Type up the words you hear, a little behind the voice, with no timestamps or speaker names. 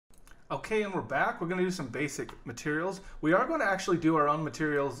Okay, and we're back. We're going to do some basic materials. We are going to actually do our own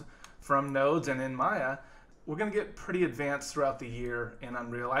materials from nodes and in Maya. We're going to get pretty advanced throughout the year in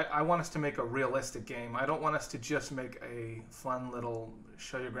Unreal. I want us to make a realistic game. I don't want us to just make a fun little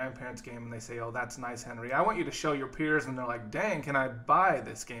show your grandparents game and they say, oh, that's nice, Henry. I want you to show your peers and they're like, dang, can I buy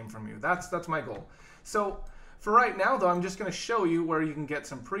this game from you? That's my goal. So for right now, though, I'm just going to show you where you can get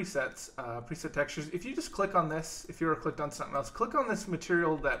some presets, preset textures. If you just click on this, if you were clicked on something else, click on this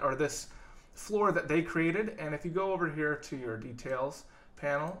material that, or this floor that they created, and if you go over here to your details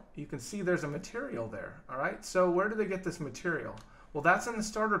panel, you can see there's a material there. All right, so where do they get this material? Well, that's in the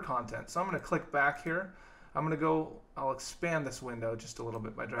starter content. So I'm going to click back here. I'm going to go, I'll expand this window just a little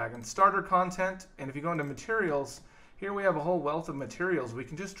bit by dragging starter content, and if you go into materials, here we have a whole wealth of materials we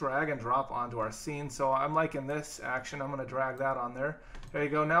can just drag and drop onto our scene. So I'm liking this action. I'm going to drag that on there. There you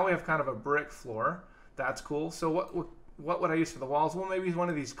go. Now we have kind of a brick floor. That's cool. So what would I use for the walls? Well, maybe one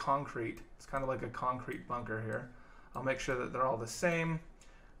of these concrete. It's kind of like a concrete bunker here. I'll make sure that they're all the same.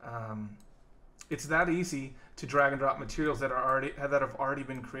 It's that easy to drag and drop materials that have already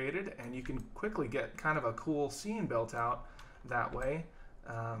been created, and you can quickly get kind of a cool scene built out that way.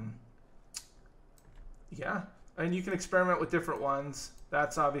 Yeah. And you can experiment with different ones.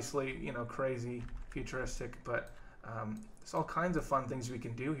 That's obviously, you know, crazy, futuristic, but there's all kinds of fun things we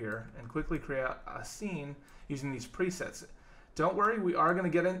can do here and quickly create a scene using these presets. Don't worry, we are going to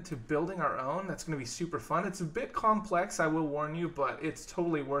get into building our own. That's going to be super fun. It's a bit complex, I will warn you, but it's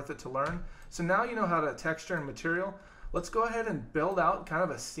totally worth it to learn. So now you know how to texture and material. Let's go ahead and build out kind of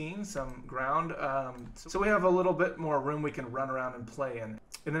a scene, some ground, so we have a little bit more room we can run around and play in.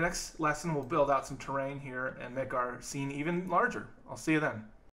 In the next lesson, we'll build out some terrain here and make our scene even larger. I'll see you then.